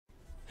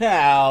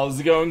How's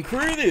it going,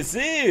 crew? This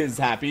is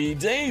Happy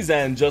Days,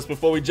 and just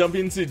before we jump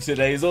into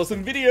today's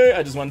awesome video,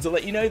 I just wanted to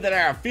let you know that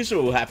our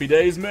official Happy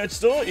Days merch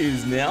store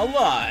is now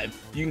live.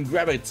 You can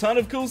grab a ton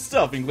of cool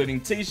stuff, including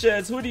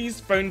t-shirts,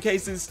 hoodies, phone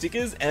cases,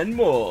 stickers, and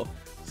more.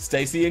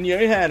 Stacy and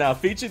Johan are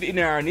featured in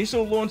our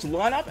initial launch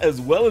lineup, as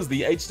well as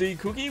the HD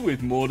cookie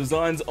with more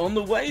designs on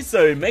the way,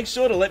 so make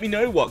sure to let me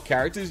know what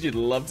characters you'd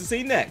love to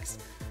see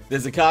next.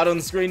 There's a card on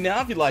the screen now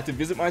if you'd like to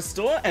visit my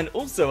store, and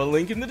also a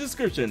link in the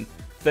description.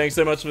 Thanks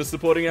so much for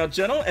supporting our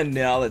channel, and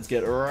now let's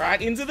get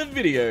right into the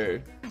video.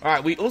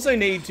 Alright, we also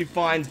need to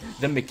find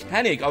the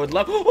mechanic. I would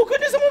love— oh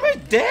goodness, I'm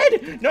almost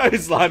dead! No,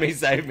 Slimy,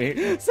 save me!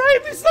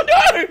 Save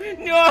me,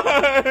 no!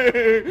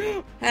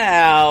 No!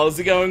 How's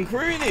it going,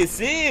 crew?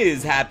 This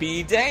is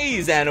Happy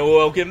Days, and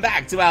welcome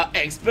back to our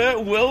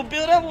Expert World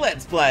Builder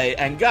Let's Play.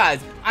 And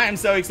guys, I am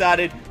so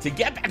excited to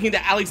get back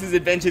into Alex's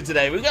adventure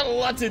today. We've got a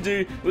lot to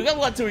do, we've got a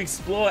lot to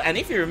explore, and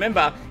if you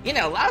remember, in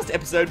our last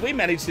episode, we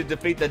managed to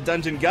defeat the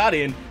Dungeon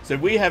Guardian, so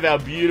we have our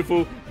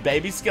beautiful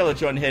baby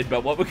Skeletron head.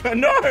 But what we're gonna—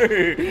 no!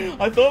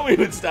 I thought we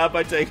would start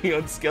by taking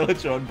on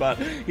Skeletron, but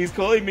he's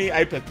calling me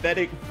a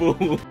pathetic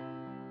fool.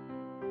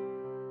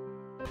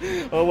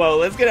 Oh well,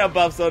 let's get our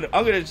buffs on.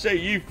 I'm gonna show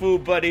you, fool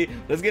buddy.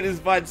 Let's get this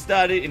fight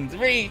started in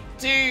 3,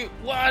 2,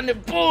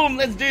 1, boom!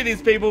 Let's do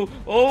this, people.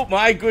 Oh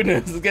my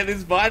goodness, let's get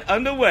this fight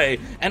underway.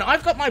 And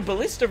I've got my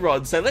ballista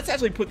rod, so let's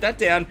actually put that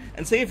down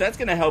and see if that's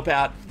gonna help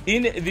out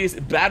in this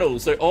battle.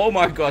 So, oh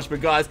my gosh,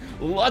 but guys,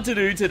 a lot to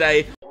do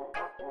today.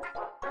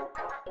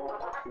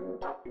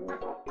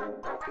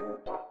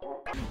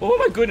 Oh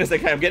my goodness,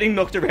 okay, I'm getting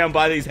knocked around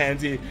by these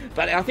hands here,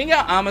 but I think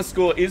our armor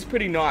score is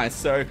pretty nice,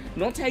 so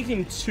not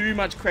taking too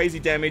much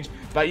crazy damage.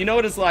 But you know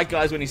what it's like,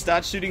 guys, when you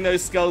start shooting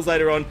those skulls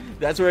later on,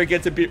 that's where it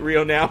gets a bit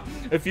real now.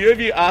 A few of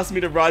you asked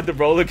me to ride the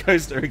roller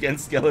coaster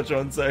against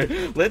Skeletron, so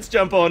let's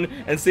jump on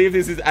and see if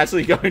this is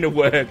actually going to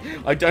work.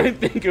 I don't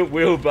think it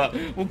will, but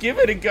we'll give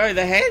it a go.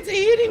 The hands are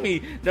hitting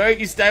me. No,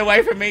 you stay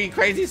away from me,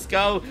 crazy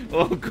skull.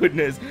 Oh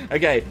goodness.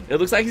 Okay, it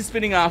looks like he's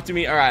spinning after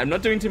me. Alright, I'm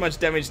not doing too much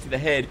damage to the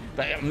head,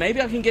 but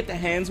maybe I can get the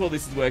hands while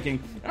this is working.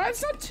 Alright,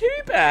 it's not too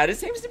bad. It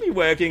seems to be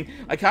working.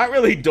 I can't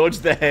really dodge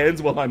the hands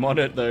while I'm on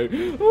it, though.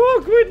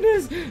 Oh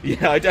goodness.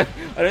 Yeah, I don't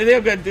think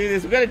I'm going to do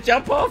this. We're going to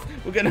jump off.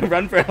 We're going to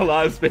run for our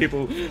lives,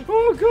 people.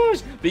 Oh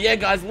gosh. But yeah,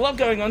 guys, a lot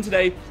going on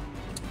today.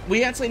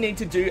 We actually need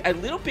to do a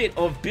little bit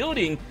of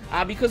building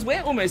because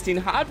we're almost in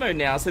hard mode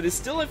now, so there's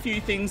still a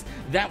few things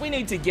that we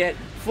need to get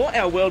for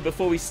our world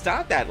before we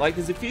start that. Like,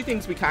 there's a few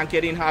things we can't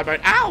get in hard mode.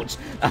 Ouch!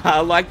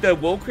 Like the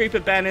wall creeper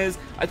banners,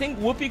 I think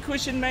whoopee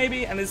cushion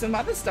maybe, and there's some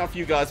other stuff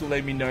you guys will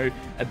let me know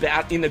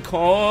about in the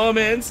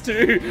comments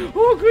too.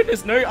 Oh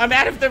goodness, no, I'm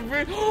out of the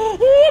room.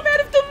 Oh, I'm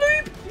out of the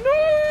loop.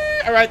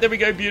 No! Alright, there we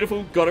go,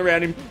 beautiful. Got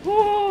around him.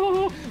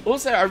 Oh.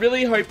 Also, I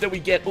really hope that we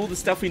get all the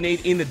stuff we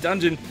need in the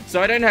dungeon,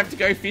 so I don't have to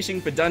go fishing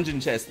for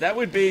dungeon chests. That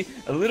would be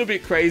a little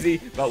bit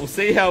crazy, but we'll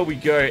see how we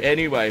go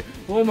anyway.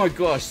 Oh my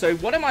gosh, so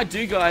what I might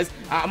do, guys,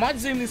 I might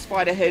zoom this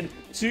fight ahead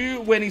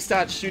to when he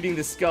starts shooting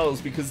the skulls,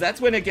 because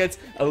that's when it gets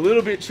a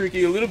little bit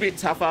tricky, a little bit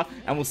tougher,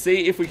 and we'll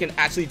see if we can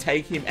actually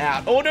take him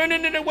out. Oh, no, no,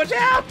 no, no, watch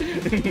out!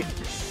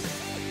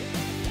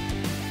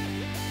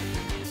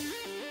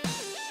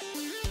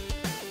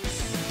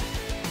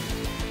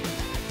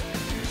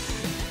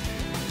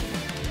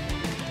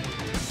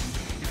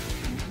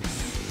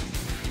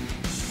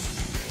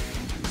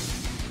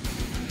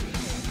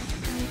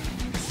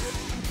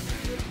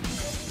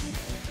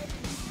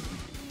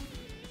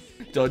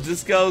 Dodge the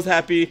skulls,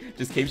 Happy.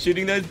 Just keep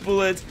shooting those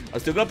bullets. I've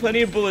still got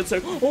plenty of bullets,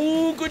 so—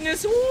 oh,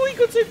 goodness. Oh, he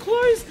got so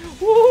close.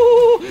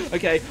 Oh,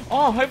 okay.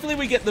 Oh, hopefully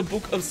we get the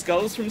Book of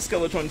Skulls from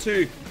Skeletron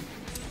too,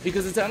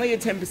 because it's only a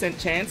 10%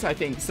 chance, I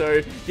think.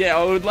 So, yeah,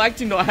 I would like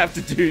to not have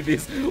to do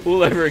this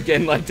all over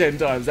again like 10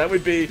 times. That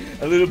would be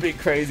a little bit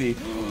crazy.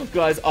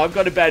 Guys, I've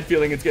got a bad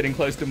feeling it's getting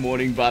close to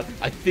morning, but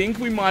I think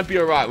we might be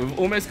alright. We've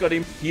almost got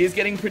him. He is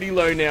getting pretty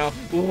low now.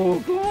 Oh,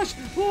 gosh.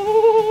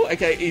 Oh,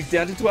 okay, he's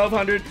down to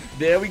 1200.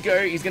 There we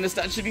go. He's going to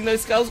start shooting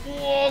those skulls.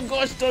 Oh,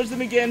 gosh, dodge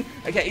them again.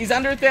 Okay, he's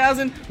under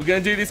 1000. We're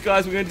going to do this,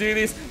 guys. We're going to do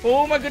this.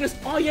 Oh, my goodness.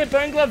 Oh, yeah,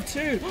 Bone Glove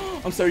too.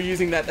 I'm so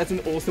using that. That's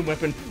an awesome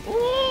weapon.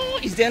 Oh,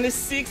 he's down to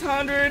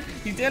 600.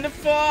 He's down to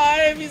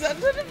 5. He's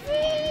under to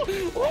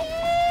 4.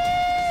 Oh.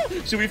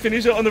 Should we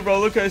finish it on the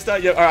roller coaster?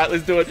 Yeah, alright,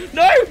 let's do it.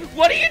 No!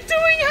 What are you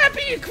doing,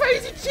 Happy, you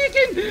crazy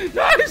chicken?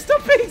 No,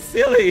 stop being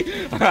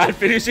silly. Alright,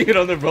 finishing it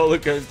on the roller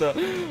coaster.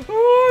 Oh,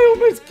 I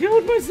almost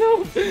killed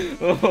myself.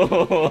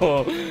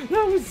 Oh,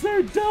 that was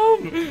so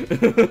dumb.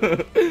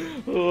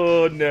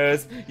 Oh,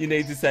 nurse. You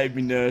need to save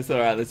me, nurse.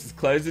 Alright, let's just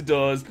close the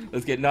doors.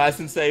 Let's get nice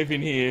and safe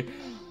in here.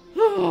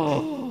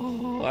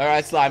 Oh,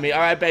 alright, Slimy.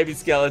 Alright, baby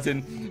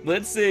skeleton.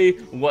 Let's see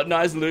what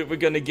nice loot we're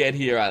gonna get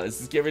here. Alright, let's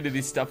just get rid of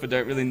this stuff I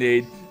don't really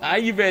need. Are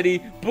you ready?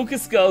 Book of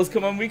Skulls.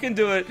 Come on, we can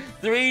do it.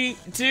 3,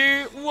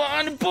 2,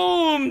 1,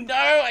 boom! No,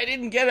 I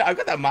didn't get it. I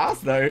got that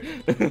mask though.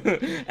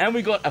 And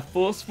we got a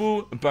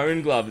forceful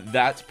bone glove.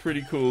 That's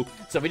pretty cool.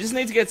 So we just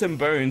need to get some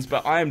bones,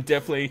 but I am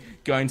definitely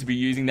going to be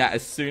using that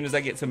as soon as I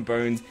get some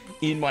bones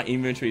in my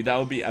inventory. That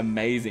would be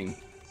amazing.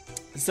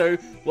 So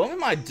what we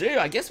might do,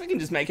 I guess we can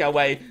just make our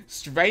way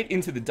straight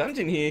into the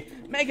dungeon here,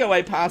 make our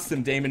way past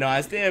some demon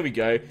eyes, there we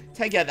go,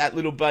 take out that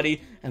little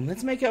buddy, and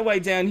let's make our way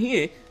down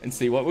here and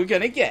see what we're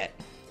gonna get.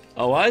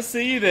 Oh, I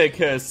see you there,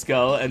 Cursed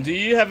Skull. And do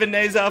you have a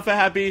Nazar for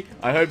Happy?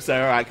 I hope so.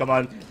 Alright, come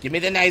on. Give me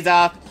the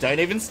Nazar. Don't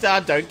even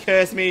start. Don't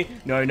curse me.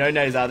 No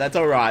Nazar. That's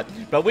alright.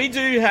 But we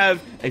do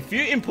have a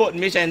few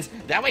important missions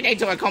that we need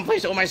to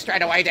accomplish almost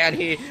straight away down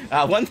here.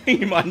 One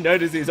thing you might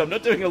notice is I'm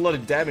not doing a lot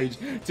of damage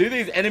to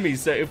these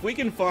enemies. So if we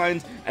can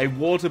find a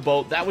water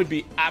bolt, that would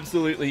be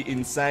absolutely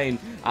insane.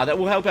 That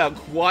will help out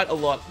quite a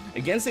lot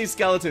against these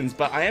skeletons,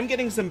 but I am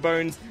getting some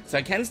bones, so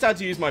I can start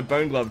to use my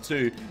bone glove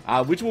too,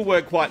 which will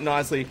work quite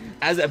nicely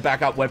as a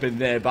backup weapon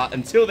there. But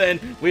until then,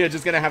 we are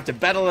just going to have to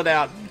battle it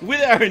out with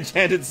our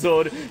enchanted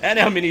sword and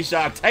our mini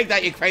shark. Take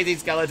that, you crazy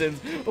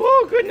skeletons.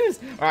 Oh, goodness.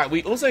 All right,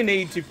 we also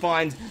need to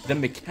find the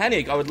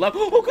mechanic. I would love...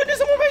 Oh, goodness,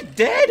 I'm almost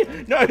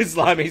dead. No,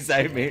 Slimy,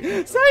 save me.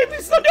 Save me.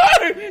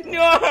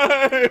 No!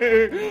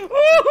 No!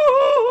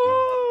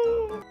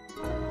 Oh!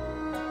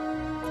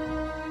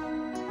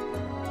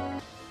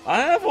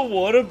 I have a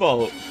water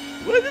bolt.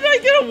 Where did I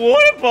get a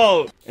water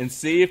bolt? And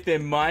see if there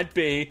might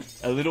be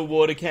a little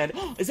water can.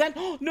 Oh, is that?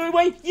 Oh, no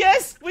way.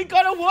 Yes, we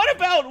got a water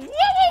bolt. Whoa, whoa,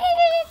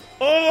 whoa, whoa.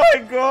 Oh my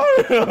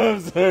god,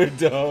 I'm so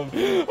dumb.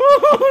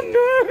 Oh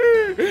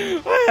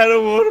no, I had a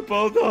water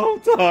bolt the whole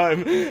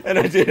time and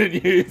I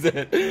didn't use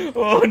it.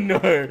 Oh no,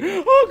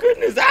 oh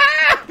goodness,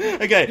 ah!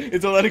 Okay,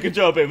 it's all under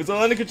control, babe, it's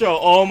all under control.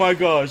 Oh my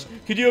gosh,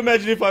 could you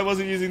imagine if I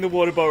wasn't using the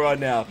water bolt right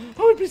now?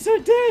 I would be so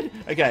dead.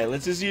 Okay,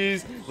 let's just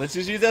use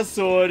our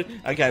sword.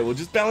 Okay, we'll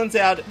just balance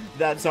out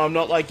that so I'm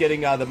not like getting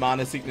the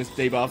mana sickness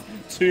debuff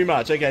too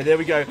much. Okay, there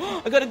we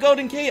go. I got a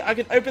golden key. I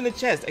can open the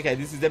chest. Okay,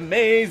 this is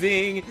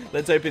amazing.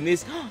 Let's open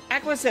this.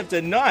 Aqua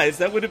Scepter, nice.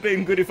 That would have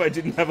been good if I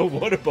didn't have a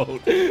water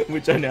bolt,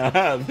 which I now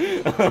have.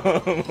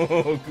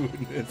 Oh,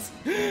 goodness.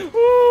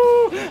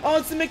 Oh,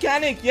 it's the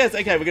mechanic. Yes,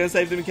 okay, we're going to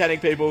save the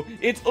mechanic, people.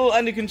 It's all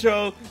under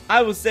control.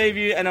 I will save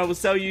you, and I will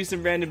sell you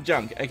some random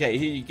junk. Okay,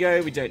 here you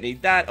go. We don't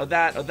need that, or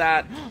that, or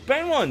that.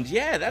 Bone wand.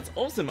 Yeah, that's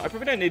awesome. I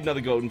probably don't need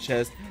another golden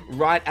chest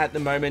right at the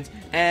moment,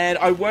 and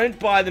I won't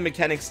buy the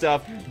mechanic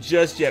stuff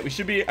just yet. We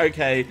should be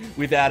okay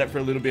without it for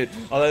a little bit,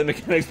 although the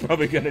mechanic's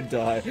probably going to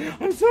die.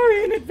 I'm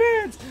sorry in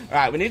advance.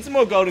 Alright, we need some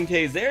more golden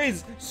keys. There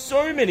is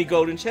so many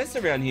golden chests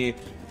around here.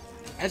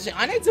 Actually,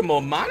 I need some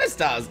more mana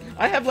stars.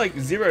 I have like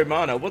 0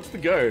 mana. What's the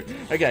go?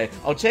 Okay,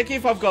 I'll check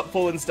if I've got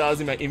fallen stars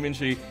in my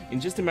inventory in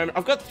just a moment.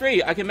 I've got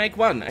 3. I can make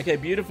 1. Okay,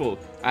 beautiful.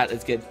 Alright,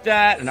 let's get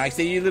that. And I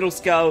see you, little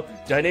skull.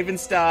 Don't even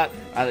start.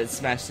 Let's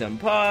smash some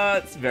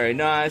pots. Very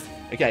nice.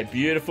 Okay,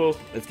 beautiful.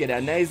 Let's get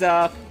our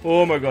Nazar.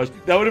 Oh my gosh,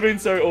 that would have been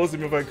so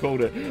awesome if I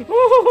called it.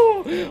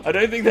 Oh, I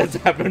don't think that's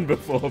happened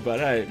before, but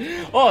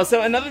hey. Oh,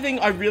 so another thing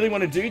I really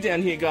want to do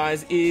down here,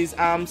 guys, is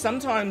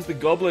sometimes the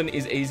goblin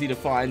is easy to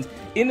find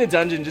in the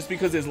dungeon just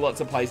because there's lots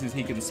of places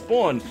he can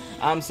spawn.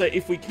 So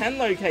if we can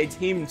locate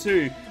him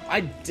too,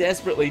 I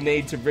desperately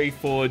need to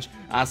reforge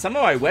some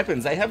of my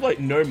weapons. They have like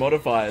no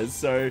modifiers,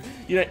 so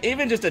you know,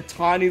 even just a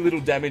tiny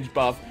little damage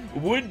buff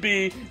would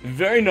be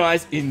very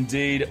nice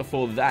indeed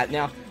for that.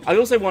 Now, I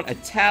also want a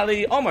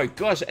tally. Oh my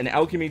gosh, an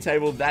alchemy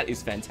table. That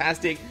is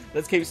fantastic.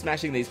 Let's keep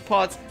smashing these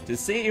pots to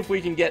see if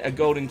we can get a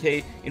golden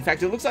key. In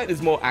fact, it looks like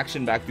there's more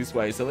action back this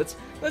way, so let's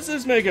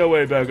just make our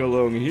way back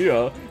along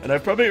here. And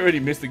I've probably already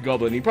missed the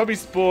goblin. He probably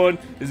spawned.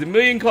 There's a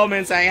million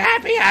comments saying,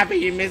 happy,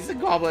 you missed the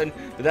goblin.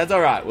 But that's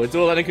alright. It's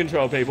all under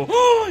control, people.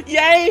 Oh,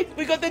 yay!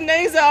 We got the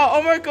Nazar!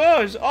 Oh my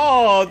gosh!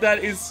 Oh, that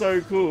is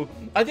so cool.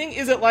 I think,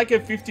 is it like a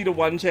 50 to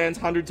 1 chance,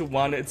 100 to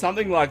 1? It's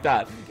something like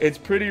that. It's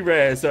pretty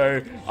rare,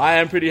 so I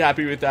am pretty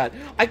happy with that.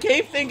 I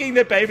keep thinking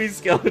that baby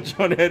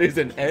Skeletron Head is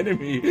an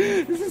enemy.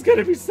 This is going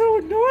to be so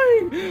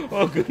annoying.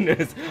 Oh,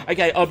 goodness.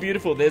 Okay, oh,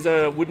 beautiful. There's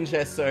a wooden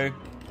chest, so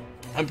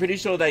I'm pretty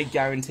sure they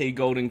guarantee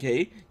golden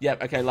key.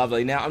 Yep, okay,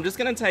 lovely. Now, I'm just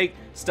going to take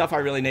stuff I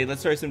really need.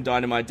 Let's throw some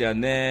dynamite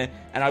down there.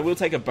 And I will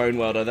take a bone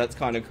welder. That's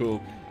kind of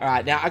cool.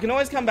 Alright, now, I can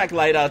always come back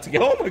later to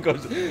get... Oh, my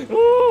gosh.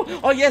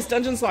 Oh, yes,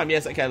 dungeon slime.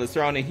 Yes, okay, let's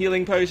throw on a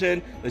healing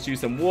potion. Let's use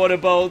some water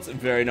bolts.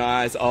 Very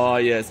nice. Oh,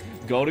 yes.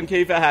 Golden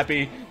key for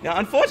happy. Now,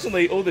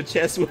 unfortunately, all the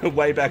chests were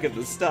way back at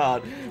the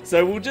start.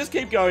 So, we'll just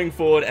keep going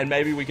forward, and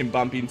maybe we can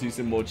bump into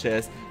some more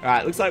chests.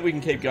 Alright, looks like we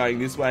can keep going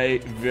this way.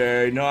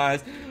 Very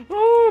nice.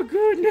 Oh,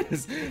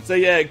 goodness. So,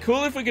 yeah,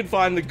 cool if we could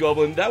find the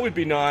goblin. That would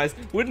be nice.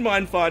 Wouldn't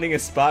mind finding a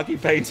Sparky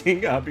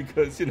painting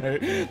because, you know,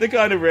 they're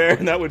kind of rare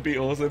and that would be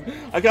awesome.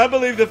 I can't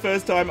believe the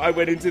first time I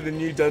went into the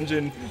new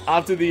dungeon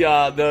after the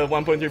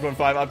 1.3.5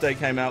 update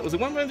came out. Was it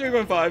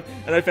 1.3.5?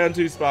 And I found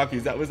 2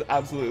 Sparkies. That was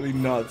absolutely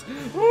nuts.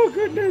 Oh,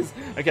 goodness.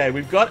 Okay,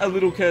 we've got a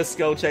little cursed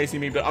skull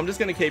chasing me, but I'm just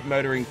going to keep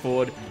motoring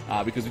forward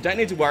because we don't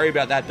need to worry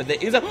about that. But there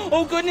is a...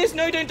 Oh, goodness.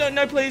 No, don't.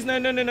 No, please.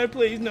 No,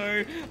 please. No.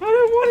 I don't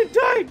want to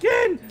die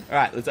again. All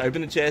right, let's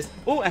open the chest.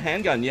 Oh, a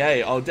handgun.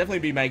 Yay. I'll definitely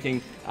be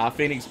making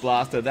Phoenix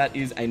Blaster. That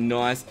is a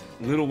nice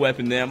little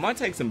weapon there. I might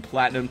take some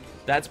platinum.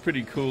 That's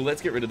pretty cool.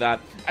 Let's get rid of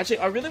that. Actually,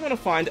 I really want to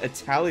find a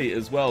tally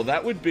as well.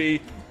 That would be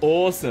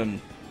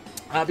awesome.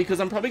 Because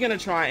I'm probably going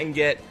to try and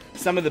get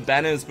some of the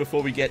banners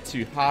before we get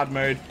to hard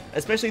mode,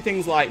 especially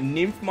things like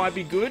Nymph might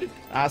be good,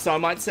 so I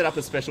might set up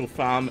a special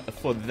farm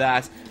for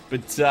that.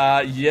 But,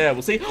 yeah,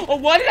 we'll see. Oh,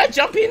 why did I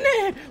jump in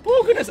there?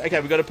 Oh, goodness. Okay,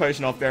 we got a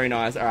potion off. Very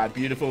nice. All right,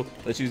 beautiful.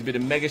 Let's use a bit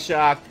of Mega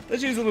Shark.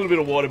 Let's use a little bit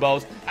of Water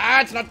Balls.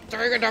 Ah, it's not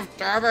doing enough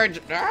damage.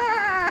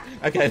 Ah!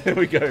 Okay, there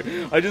we go.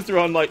 I just threw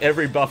on, like,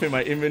 every buff in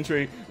my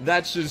inventory.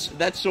 That's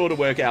sure to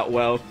work out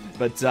well.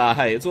 But,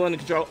 hey, it's all under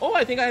control. Oh,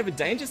 I think I have a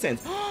danger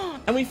sense.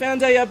 And we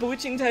found a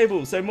bewitching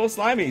table, so more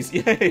slimies.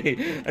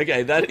 Yay.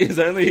 Okay, that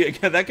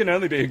can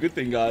only be a good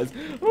thing, guys.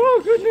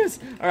 Oh, goodness.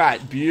 All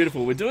right,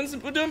 beautiful. We're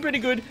doing pretty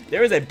good.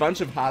 There is a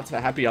bunch of hearts for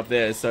Happy up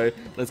there, so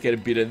let's get a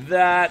bit of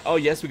that. Oh,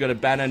 yes, we got a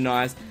banner.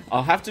 Nice.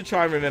 I'll have to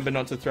try and remember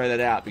not to throw that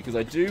out because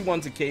I do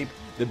want to keep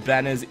the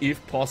banners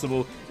if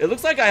possible. It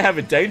looks like I have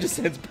a danger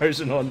sense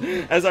potion on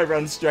as I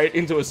run straight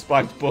into a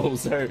spiked ball,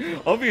 so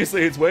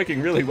obviously it's working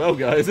really well,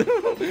 guys.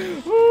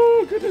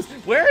 Oh, goodness.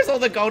 Where is all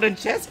the golden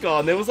chest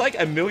gone? There was like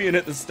 1 million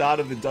at the start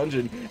of the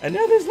dungeon, and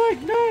now there's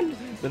like none.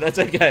 But that's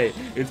okay.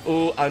 It's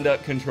all under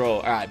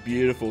control. All right,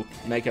 beautiful.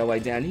 Make our way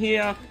down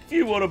here.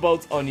 Few water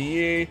bolts on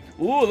you.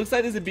 Ooh, looks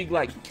like there's a big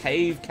like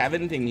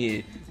cavern thing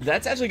here.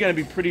 That's actually going to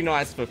be pretty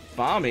nice for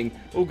farming.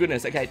 Oh,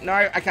 goodness. Okay, no,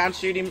 I can't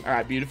shoot him. All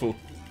right, beautiful.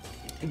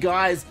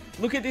 Guys,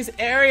 look at this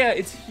area.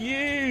 It's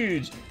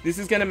huge. This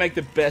is going to make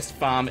the best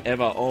farm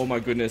ever. Oh my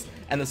goodness.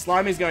 And the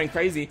slime is going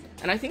crazy.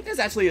 And I think there's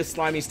actually a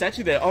slimy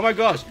statue there. Oh my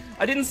gosh.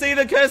 I didn't see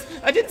the curse.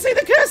 I didn't see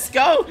the cursed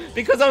skull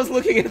because I was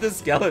looking at the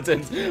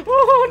skeletons.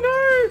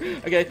 Oh no.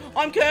 Okay.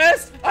 I'm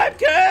cursed. I'm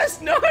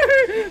cursed. No.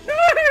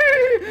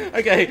 No.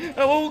 Okay.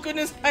 Oh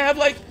goodness. I have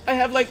like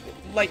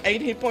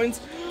 8 hit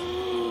points.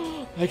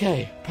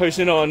 Okay,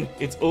 potion on.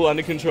 It's all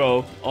under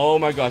control. Oh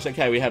my gosh.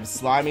 Okay, we have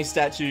slimy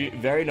statue.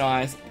 Very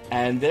nice.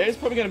 And there's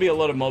probably going to be a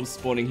lot of mobs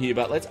spawning here,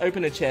 but let's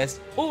open a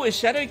chest. Oh, a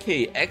shadow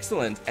key.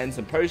 Excellent. And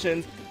some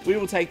potions. We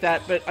will take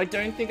that, but I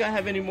don't think I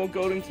have any more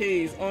golden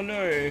keys. Oh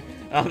no.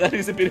 That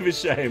is a bit of a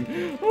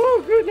shame.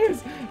 Oh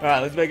goodness.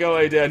 Alright, let's make our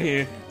way down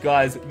here.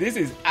 Guys, this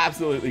is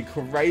absolutely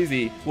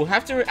crazy. We'll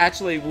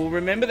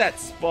remember that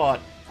spot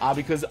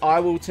because I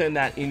will turn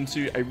that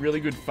into a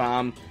really good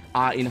farm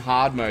in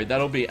hard mode.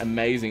 That'll be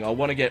amazing. I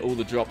want to get all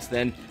the drops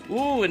then.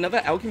 Ooh,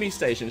 another alchemy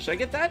station. Should I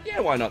get that? Yeah,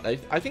 why not?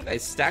 I think they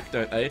stack,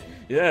 don't they?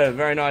 Yeah,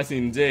 very nice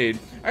indeed.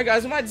 Alright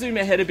guys, we might zoom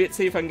ahead a bit,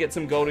 see if I can get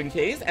some golden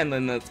keys, and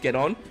then let's get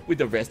on with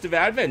the rest of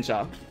our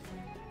adventure.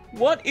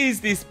 What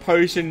is this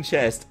potion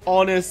chest?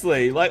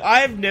 Honestly, like, I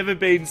have never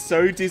been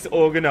so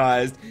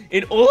disorganized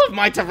in all of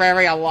my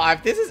Terraria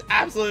life. This is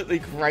absolutely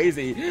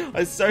crazy.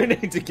 I so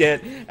need to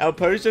get our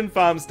potion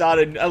farm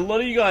started. A lot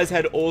of you guys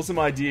had awesome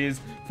ideas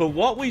for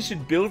what we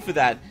should build for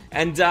that.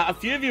 And a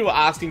few of you were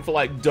asking for,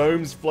 like,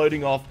 domes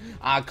floating off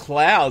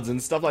clouds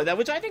and stuff like that,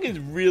 which I think is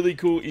really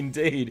cool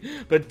indeed.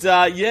 But,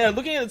 yeah,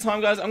 looking at the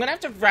time, guys, I'm going to have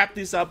to wrap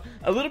this up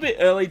a little bit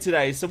early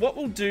today. So what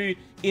we'll do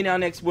in our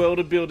next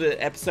World Builder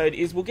episode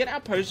is we'll get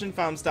our potion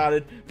farm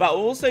started, but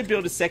we'll also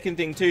build a second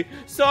thing too.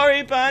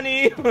 Sorry,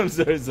 Bunny. I'm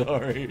so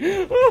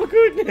sorry. Oh,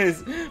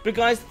 goodness. But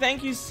guys,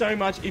 thank you so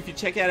much if you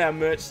check out our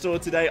merch store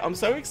today. I'm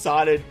so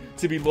excited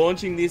to be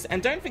launching this.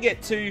 And don't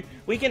forget too,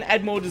 we can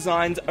add more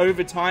designs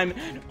over time.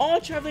 Oh,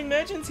 traveling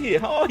merchants here.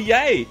 Oh,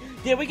 yay.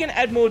 Yeah, we can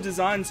add more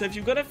designs. So if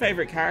you've got a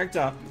favorite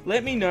character,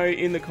 let me know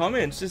in the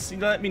comments. Just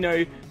let me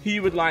know who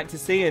you would like to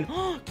see. And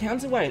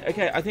counterweight.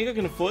 Okay, I think I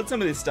can afford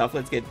some of this stuff.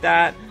 Let's get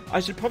that. I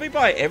should probably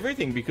buy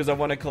everything because I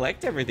want to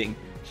collect everything.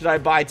 Should I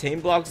buy team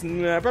blocks?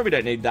 No, I probably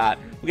don't need that.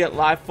 We'll get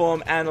life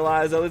form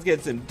analyzer. Let's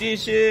get some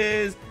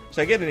dishes.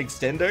 Should I get an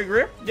extendo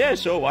grip? Yeah,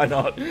 sure, why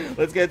not?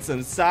 Let's get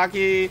some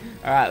sake.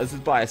 Alright, let's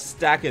just buy a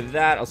stack of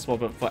that. I'll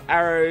swap it for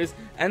arrows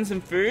and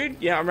some food.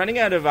 Yeah, I'm running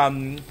out of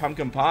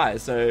pumpkin pie,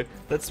 so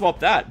let's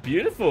swap that.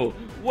 Beautiful.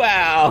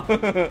 Wow.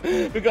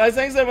 But guys,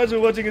 thanks so much for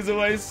watching as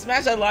always.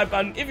 Smash that like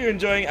button if you're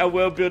enjoying our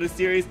World Builder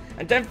series.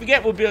 And don't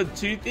forget, we'll build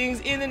 2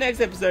 things in the next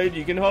episode.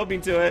 You can hold me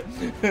to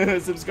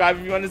it. Subscribe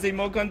if you want to see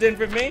more content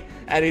from me.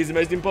 And here's the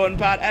most important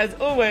part. As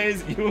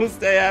always, you will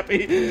stay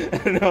happy.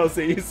 And I'll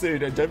see you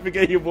soon. And don't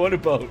forget your water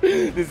bolt.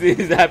 This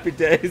is Happy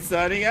Days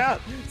signing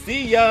out.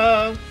 See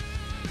ya.